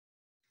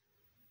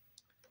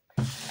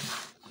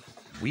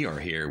we are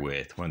here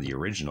with one of the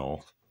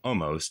original,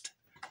 almost,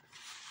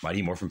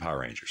 Mighty Morphin Power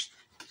Rangers.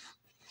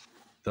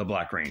 The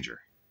Black Ranger.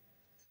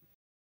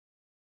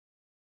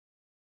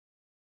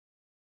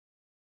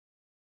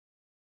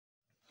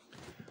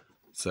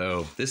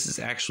 So this is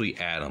actually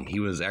Adam. He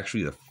was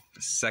actually the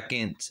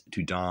second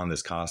to don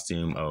this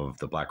costume of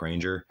the Black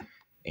Ranger.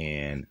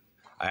 And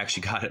I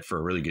actually got it for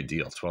a really good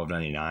deal,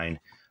 $12.99.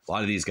 A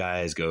lot of these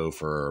guys go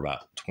for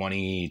about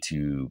 $20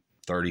 to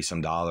 $30 some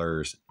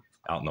dollars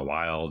out in the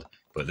wild.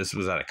 But this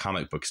was at a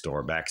comic book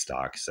store,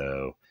 backstock.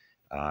 So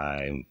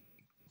I'm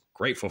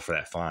grateful for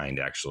that find,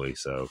 actually.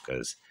 So,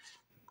 because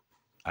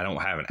I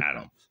don't have an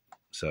Adam.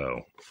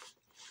 So,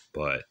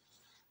 but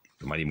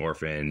the Mighty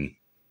Morphin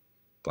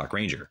Black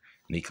Ranger.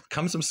 And he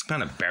comes in some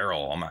kind of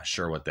barrel. I'm not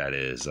sure what that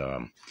is.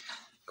 Of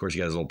course,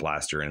 you got his little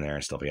blaster in there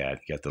and stuff like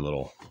that. You got the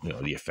little,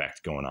 the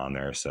effect going on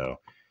there.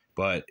 So,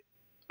 but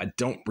I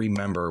don't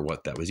remember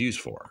what that was used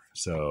for.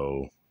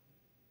 So,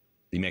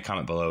 you may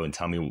comment below and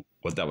tell me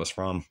what that was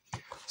from.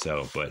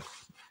 So, but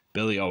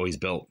Billy always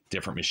built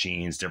different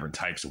machines, different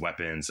types of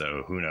weapons.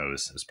 So, who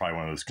knows? It's probably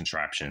one of those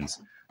contraptions.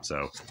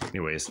 So,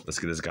 anyways, let's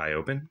get this guy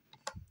open.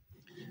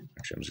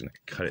 Actually, I'm just going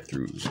to cut it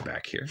through the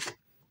back here.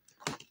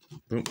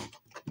 Boom.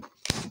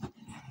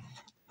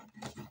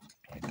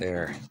 Right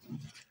there.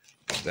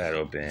 Get that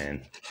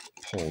open.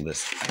 Pull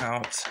this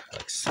out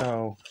like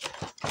so.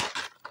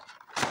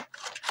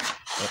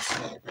 Oops.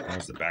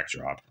 There's the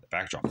backdrop. The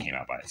backdrop came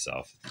out by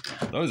itself.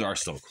 Those are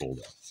still cool,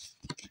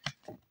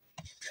 though.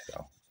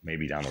 So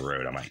maybe down the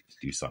road I might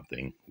do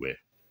something with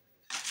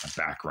a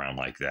background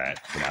like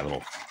that for my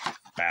little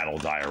battle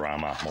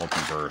diorama,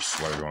 multiverse,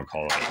 whatever you want to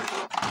call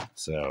it.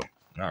 So,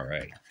 all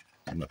right.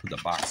 I'm going to put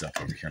the box up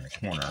over here in the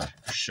corner.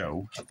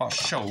 Show.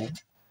 All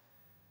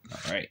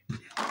right.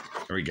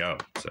 There we go.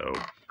 So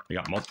we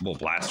got multiple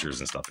blasters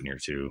and stuff in here,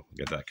 too.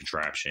 We got that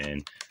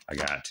contraption. I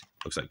got,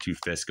 looks like 2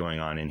 fists going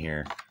on in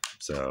here.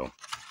 So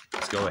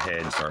let's go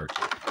ahead and start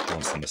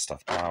pulling some of this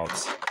stuff out.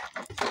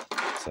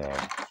 So,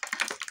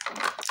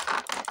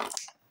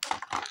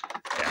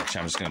 yeah, actually,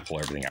 I'm just going to pull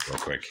everything out real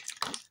quick.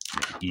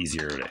 Make it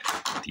easier to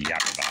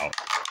yap about.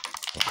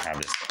 Don't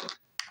have this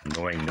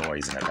annoying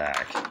noise in the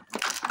back.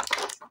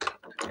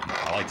 And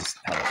I like this,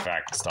 how the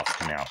fact stuff's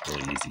coming out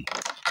really easy.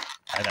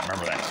 I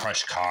remember that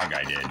crushed cog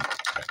I did.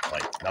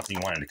 Like,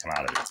 nothing wanted to come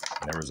out of it.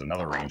 And there was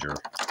another Ranger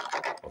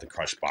with a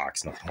crushed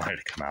box, nothing wanted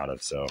to come out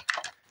of. So,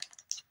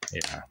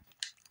 yeah.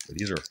 But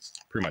these are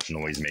pretty much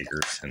noise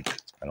makers, and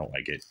I don't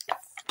like it.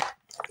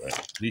 But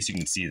at least you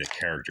can see the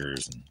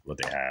characters and what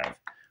they have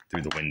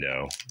through the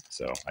window.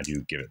 So I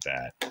do give it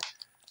that.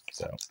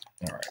 So,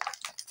 all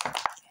right.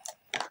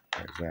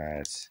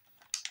 There's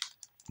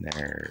that.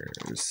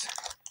 There's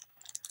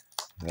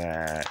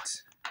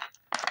that.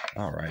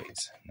 All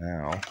right.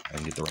 Now I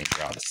can get the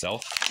Ranger out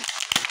itself.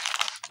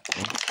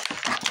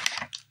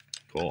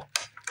 Cool.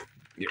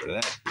 Get rid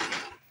of that.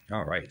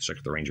 All right. Let's check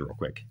out the Ranger real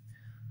quick.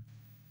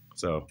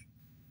 So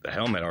the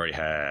helmet already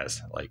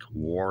has like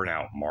worn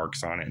out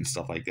marks on it and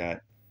stuff like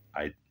that.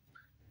 I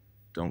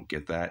don't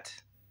get that.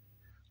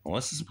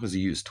 Unless this was a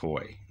used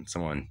toy. And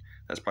someone,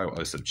 that's probably why it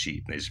was so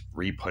cheap. And they just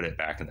re-put it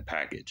back in the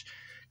package.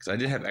 Because I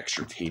did have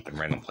extra tape in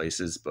random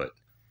places, but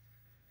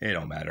it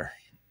don't matter.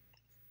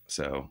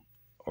 So,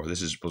 or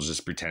this is, we'll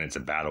just pretend it's a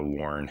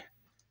battle-worn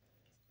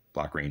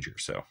Black Ranger.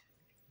 So,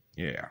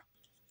 yeah.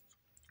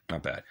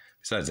 Not bad.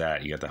 Besides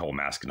that, you got the whole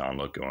Mastodon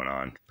look going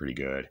on. Pretty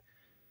good.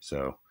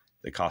 So,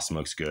 the costume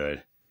looks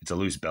good. It's a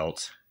loose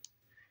belt.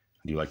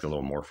 I do like the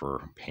little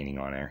morpher painting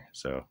on there.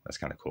 So that's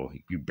kind of cool.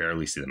 You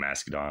barely see the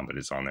Mastodon, but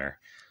it's on there.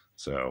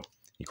 So,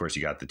 of course,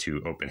 you got the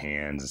 2 open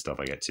hands and stuff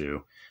like that,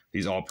 too.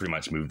 These all pretty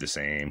much move the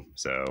same.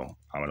 So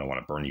I'm going to want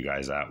to burn you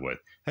guys out with,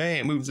 hey,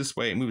 it moves this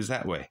way, it moves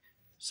that way.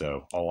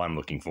 So all I'm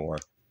looking for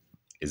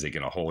is it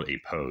going to hold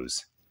a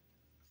pose.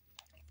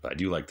 But I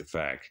do like the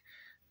fact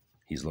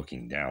he's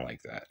looking down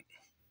like that.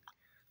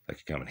 That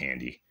could come in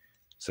handy.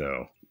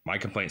 So my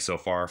complaint so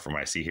far from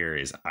what I see here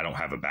is I don't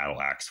have a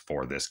battle axe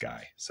for this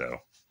guy. So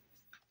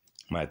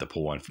I might have to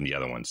pull one from the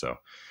other one. So,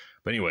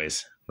 but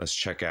anyways, let's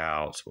check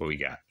out what we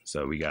got.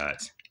 So we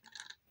got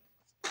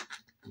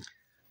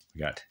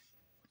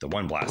the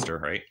one blaster,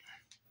 right?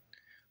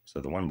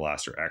 So the one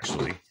blaster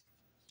actually,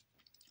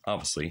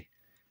 obviously,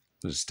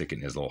 we'll just stick it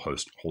in his little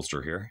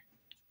holster here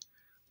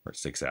where it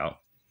sticks out.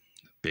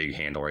 Big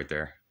handle right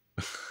there.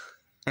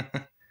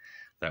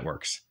 That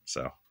works.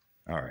 So,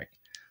 all right.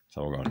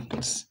 So we're going to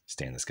just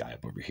stand this guy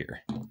up over here.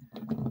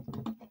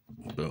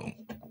 Boom.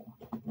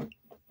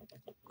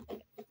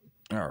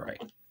 All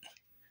right.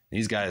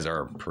 These guys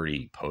are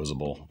pretty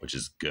posable, which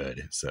is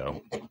good.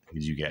 So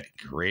you get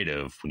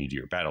creative when you do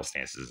your battle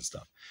stances and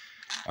stuff.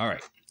 All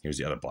right. Here's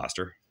the other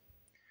blaster.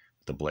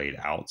 The blade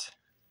out.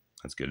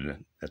 That's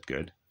good. That's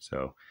good.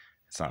 So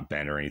it's not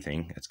bent or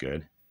anything. That's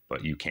good.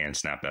 But you can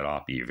snap that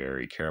off. Be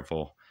very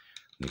careful.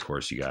 And of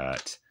course, you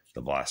got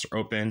the blaster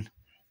open.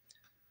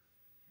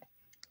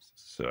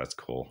 So that's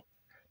cool.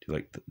 Do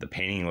like the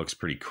painting looks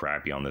pretty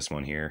crappy on this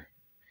one here.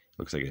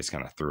 Looks like I just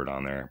kind of threw it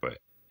on there, but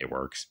it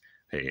works.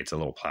 Hey, it's a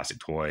little plastic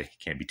toy.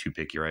 Can't be too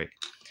picky, right?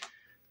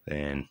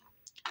 Then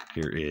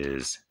here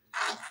is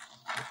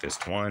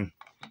fist 1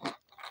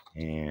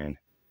 and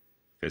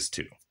fist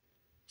 2.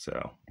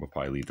 So we'll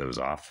probably leave those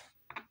off.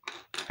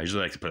 I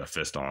usually like to put a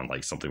fist on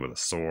like something with a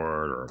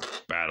sword or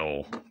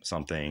battle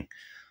something.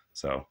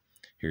 So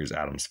here's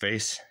Adam's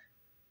face.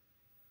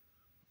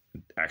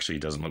 It actually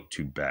doesn't look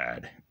too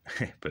bad,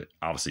 but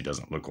obviously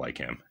doesn't look like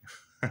him.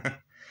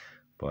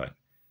 But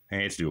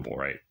hey, it's doable,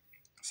 right?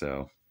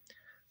 So,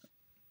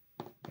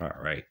 all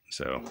right.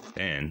 So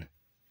then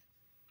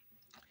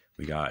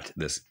we got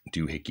this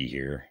doohickey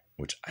here,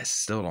 which I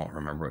still don't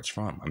remember what it's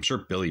from. I'm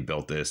sure Billy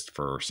built this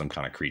for some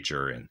kind of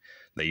creature and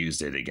they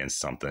used it against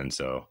something.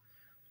 So,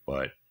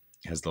 but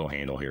it has a little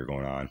handle here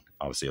going on.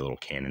 Obviously a little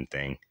cannon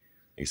thing.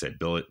 Like I said,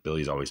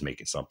 Billy's always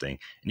making something.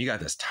 And you got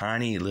this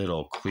tiny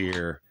little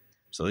clear,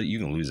 so that you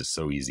can lose it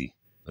so easy.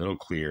 Little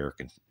clear,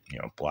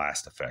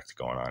 blast effect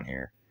going on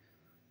here.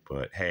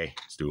 But hey,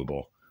 it's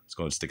doable. Let's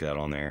go and stick that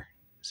on there.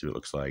 See what it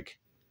looks like.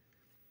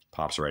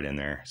 Pops right in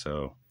there.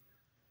 So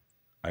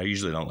I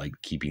usually don't like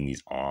keeping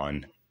these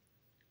on,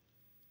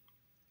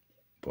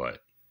 but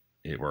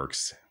it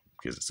works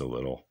because it's so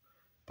little.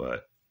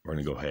 But we're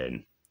going to go ahead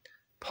and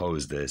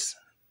pose this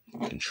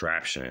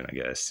contraption, I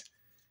guess.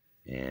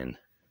 And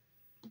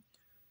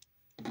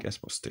I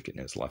guess we'll stick it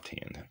in his left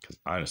hand because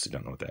I honestly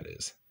don't know what that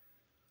is.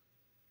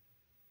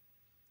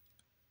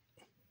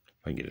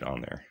 If I can get it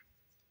on there.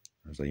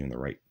 Or is that even the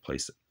right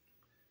place to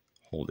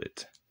hold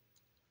it?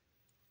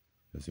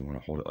 Does he want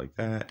to hold it like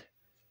that?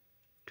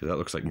 Because that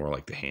looks like more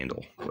like the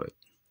handle. But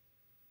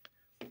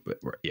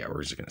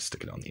we're just going to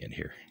stick it on the end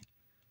here.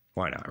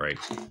 Why not, right?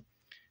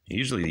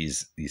 Usually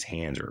these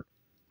hands are,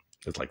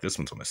 it's like this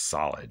one's almost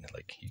solid.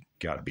 Like you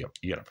gotta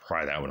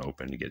pry that one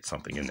open to get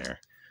something in there.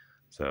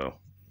 So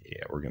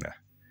yeah, we're gonna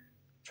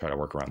try to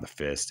work around the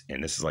fist.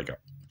 And this is like a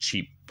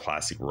cheap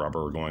plastic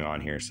rubber going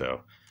on here. So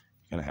you're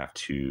gonna have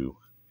to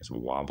just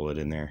wobble it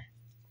in there.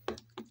 I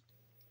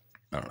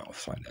don't know,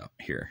 let's find out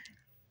here.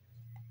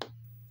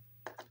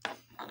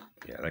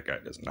 Yeah, that guy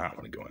does not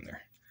want to go in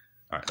there.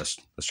 All right, let's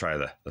try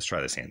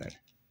this hand then.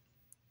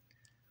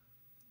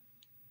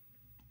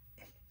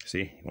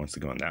 See, he wants to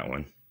go in that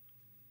one.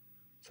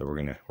 So we're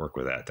gonna work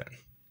with that then.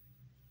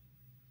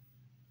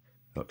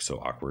 It looks so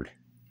awkward.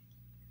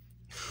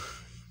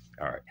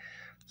 All right,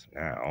 so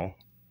now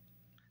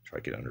try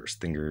to get under his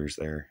fingers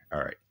there. All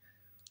right,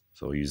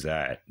 so we'll use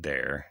that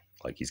there,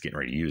 like he's getting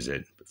ready to use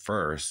it. But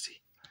first,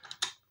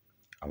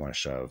 I want to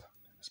shove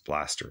this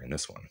blaster in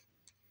this one.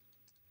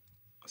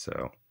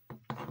 So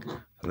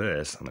for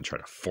this, I'm gonna try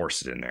to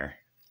force it in there,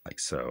 like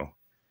so.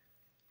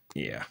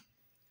 Yeah.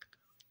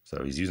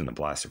 So he's using the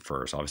blaster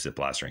first. Obviously, the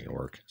blaster ain't gonna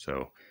work.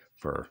 So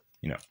for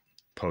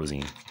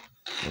posing,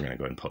 we're gonna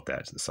go ahead and put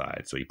that to the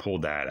side. So he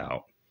pulled that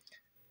out.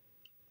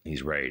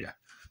 He's ready to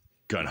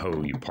gun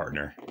ho you,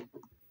 partner.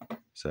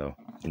 So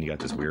then you got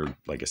this weird,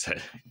 like I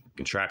said,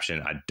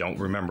 contraption. I don't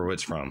remember what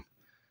it's from,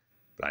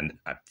 but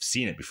I've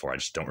seen it before. I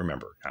just don't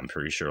remember. I'm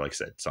pretty sure, like I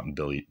said, something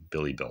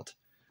Billy built,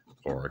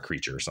 or a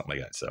creature or something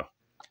like that. So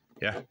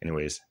yeah.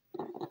 Anyways,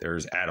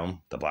 there's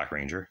Adam, the Black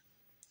Ranger.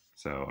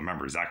 So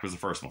remember, Zach was the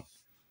first one.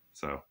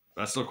 So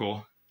that's still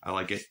cool. I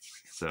like it.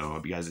 So I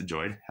hope you guys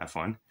enjoyed. Have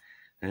fun.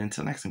 And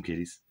until next time,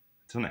 kiddies.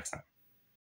 Until next time.